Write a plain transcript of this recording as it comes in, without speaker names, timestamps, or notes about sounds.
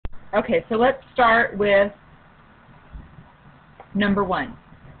Okay, so let's start with number 1.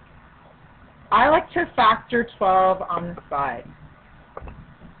 I like to factor 12 on the side.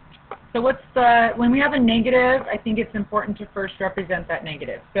 So when we have a negative, I think it's important to first represent that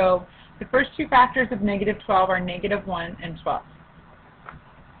negative. So the first two factors of negative 12 are negative 1 and 12.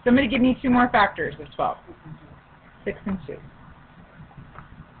 Somebody give me 2 more factors of 12. 6 and 2.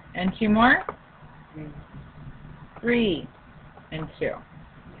 And 2 more? 3 and 2.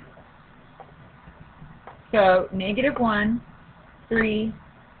 So negative 1, 3,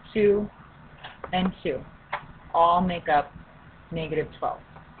 2, and 2 all make up negative 12.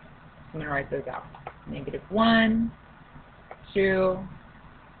 I'm going to write those out. Negative 1, 2,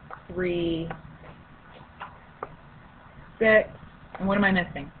 3, 6, and what am I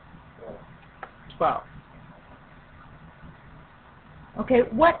missing? 12. Okay,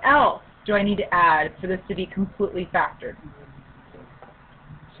 what else do I need to add for this to be completely factored?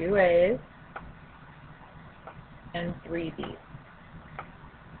 2 A's and 3 B's.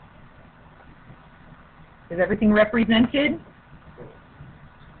 Is everything represented?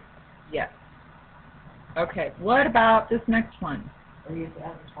 Yes. Okay, what about this next one?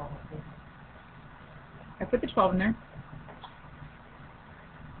 I put the 12 in there.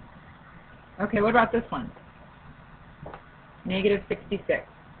 Okay, what about this one? Negative 66.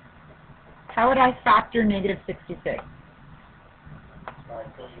 How would I factor negative 66?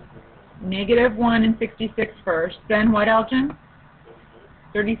 Negative 1 and 66 first. Then what, Elgin?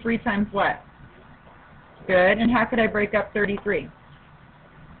 33 times what? Good. And how could I break up 33?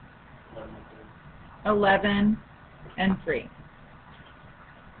 11 and 3.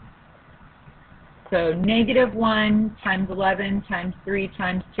 So negative 1 times 11 times 3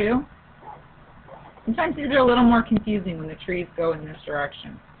 times 2. Sometimes these are a little more confusing when the trees go in this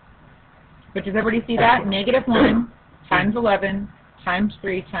direction. But does everybody see that? Negative 1 times 11 times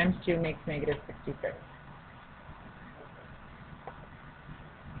 3 times 2 makes negative 66.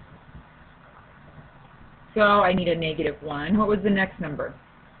 So I need a negative 1. What was the next number?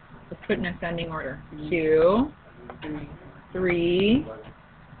 Let's put in ascending order. 2, 3,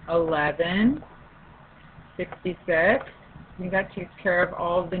 11, 66. I think that takes care of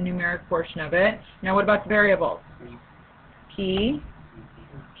all of the numeric portion of it. Now what about the variables? P,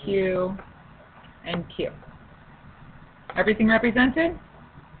 Q, and Q. Everything represented?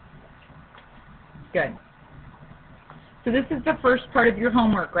 Good. So this is the first part of your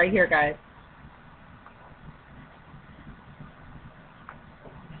homework right here, guys.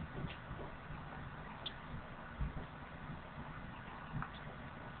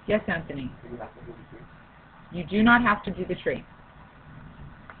 Yes, Anthony? You do not have to do the tree.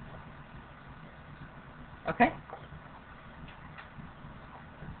 Okay?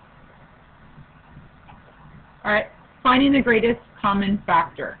 All right, finding the greatest common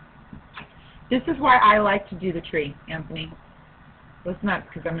factor. This is why I like to do the tree, Anthony. Listen up,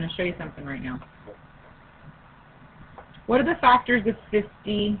 because I'm going to show you something right now. What are the factors of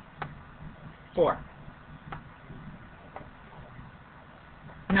 54?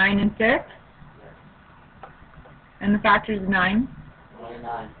 9 and 6? And the factors of 9?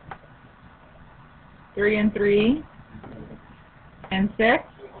 9. 3 and 3? And 6?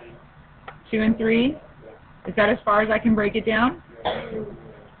 2 and 3? Is that as far as I can break it down?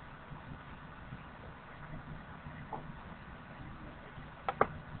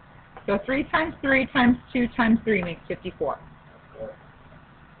 So 3 times 3 times 2 times 3 makes 54.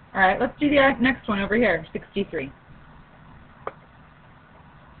 All right, let's do the next one over here, 63.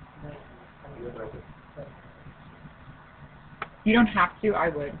 You don't have to, I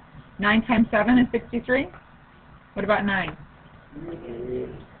would. 9 times 7 is 63? What about 9?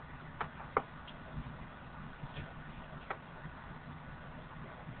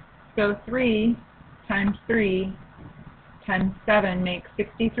 So 3 times 3 times 7 makes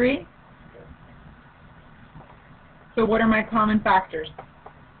 63? So what are my common factors?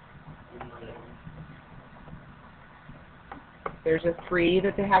 There's a 3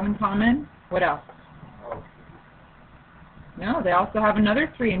 that they have in common. What else? No, they also have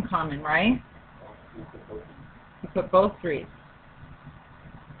another 3 in common, right? You put both 3's.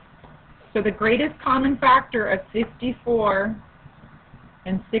 So the greatest common factor of 54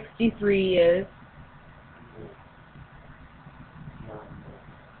 and 63 is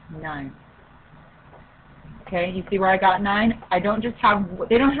 9. Okay, you see where I got 9? They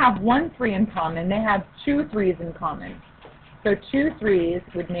don't have 1 3 in common, they have 2 3's in common. So 2 3's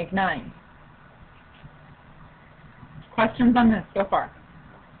would make 9. Questions on this so far?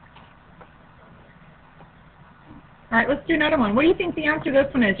 All right, let's do another one. What do you think the answer to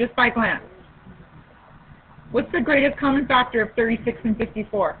this one is, just by glance? What's the greatest common factor of 36 and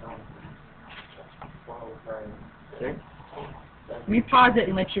 54? Let me pause it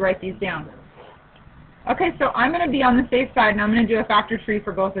and let you write these down. Okay, so I'm going to be on the safe side, and I'm going to do a factor tree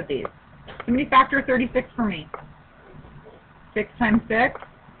for both of these. Somebody factor 36 for me. 6 times 6.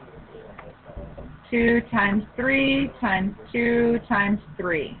 2 times 3 times 2 times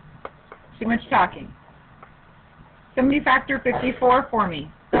 3. Too much talking. Somebody factor 54 for me.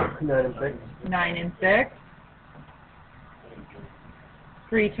 9 and 6. 9 and 6.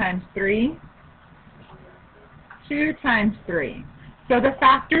 3 times 3. 2 times 3. So the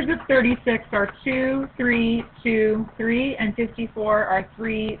factors of 36 are 2, 3, 2, 3, and 54 are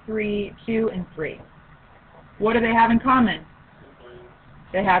 3, 3, 2, and 3. What do they have in common?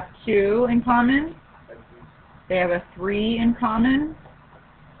 They have 2 in common. They have a 3 in common.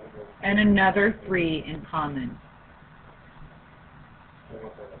 And another 3 in common.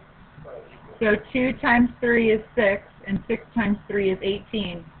 So 2 times 3 is 6, and 6 times 3 is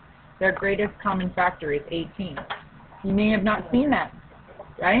 18. Their greatest common factor is 18. You may have not seen that,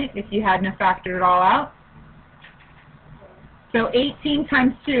 right? If you hadn't factored it all out. So 18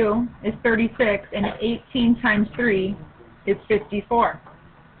 times 2 is 36, and 18 times 3 is 54.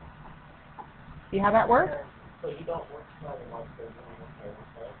 See how that works?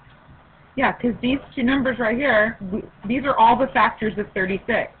 Yeah, because these two numbers right here, these are all the factors of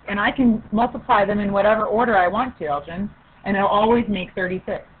 36. And I can multiply them in whatever order I want to, Elgin, and it'll always make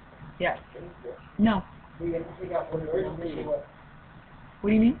 36. Yes. No. What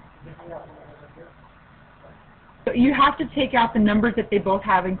do you mean? So you have to take out the numbers that they both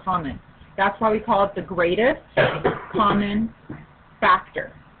have in common. That's why we call it the greatest common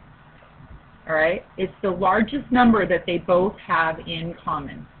factor. All right? It's the largest number that they both have in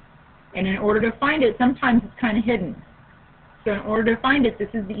common. And in order to find it, sometimes it's kind of hidden. So in order to find it, this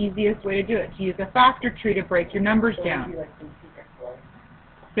is the easiest way to do it, to use a factor tree to break your numbers down.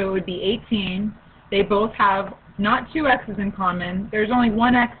 So it would be 18. They both have not two x's in common. There's only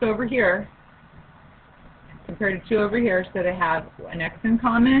one x over here compared to 2 over here, so they have an x in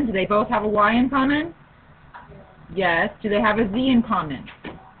common. Do they both have a y in common? Yes. Do they have a z in common?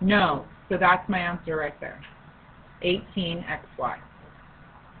 No. So that's my answer right there. 18xy.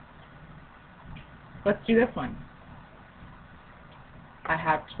 Let's do this one. I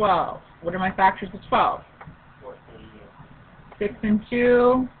have 12. What are my factors of 12? 6 and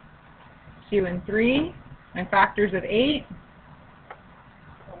 2, 2 and 3. My factors of 8,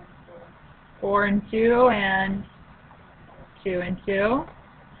 4 and 2, and 2 and 2.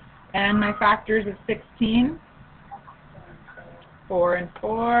 And my factors of 16, 4 and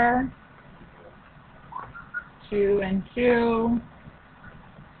 4, 2 and 2,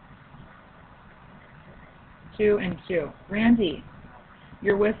 2 and 2. Randy,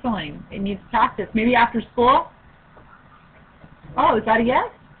 you're whistling. It needs practice. Maybe after school? Oh, is that a yes?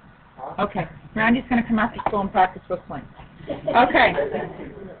 Okay. Randy's going to come after school and practice whistling. Okay.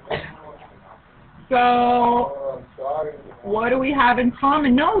 So, what do we have in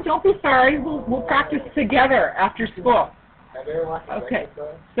common? No, don't be sorry. We'll practice together after school. Okay.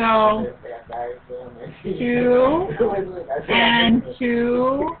 So, 2 and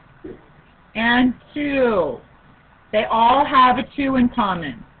 2 and 2. They all have a 2 in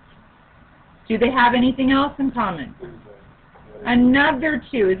common. Do they have anything else in common? Another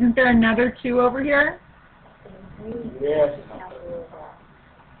 2. Isn't there another 2 over here? Yes.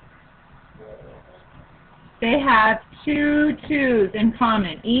 They have 2 2's in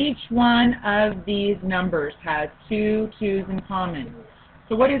common. Each one of these numbers has 2 2's in common.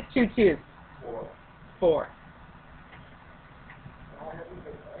 So what is 2 2's? 4.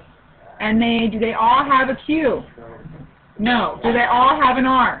 And do they all have a Q? No. Do they all have an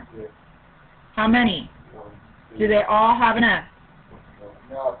R? How many? Do they all have an S?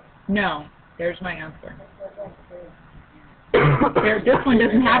 No. There's my answer. This one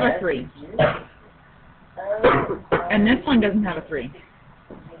doesn't have a 3. And this one doesn't have a 3.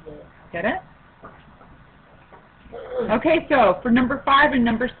 Get it? Okay, so for number 5 and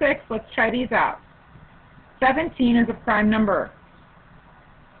number 6, let's try these out. 17 is a prime number.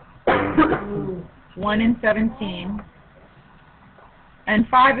 1 and 17. And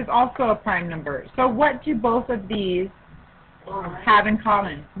 5 is also a prime number. So what do both of these have in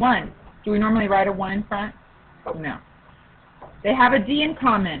common? 1. Do we normally write a 1 in front? No. They have a D in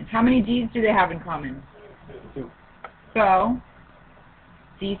common. How many D's do they have in common? 2. So,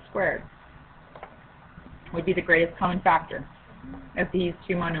 D squared would be the greatest common factor of these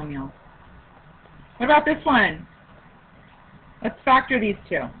two monomials. What about this one? Let's factor these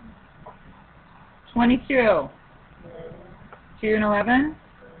two. 22, 2 and 11,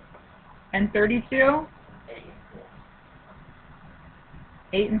 and 32.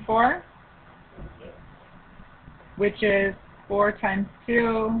 8 and 4, which is 4 times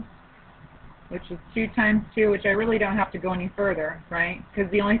 2, which is 2 times 2, which I really don't have to go any further, right?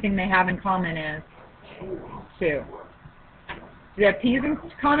 Because the only thing they have in common is 2. Do they have p's in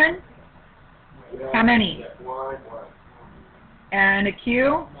common? How many? And a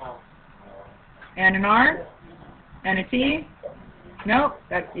q? And an r? And a t? Nope,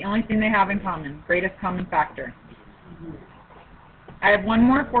 that's the only thing they have in common. Greatest common factor. I have one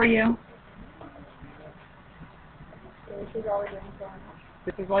more for you.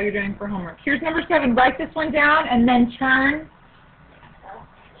 This is all you're doing for homework. Here's number 7. Write this one down and then turn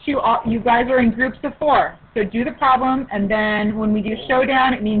to all. You guys are in groups of 4. So do the problem, and then when we do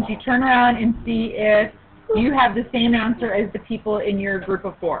showdown, it means you turn around and see if you have the same answer as the people in your group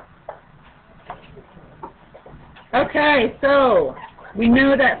of 4. Okay, so we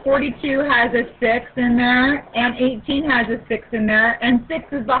know that 42 has a 6 in there, and 18 has a 6 in there, and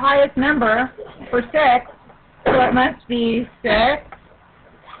 6 is the highest number for 6, so it must be 6a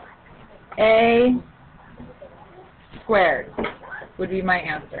squared would be my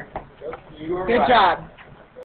answer. Good job.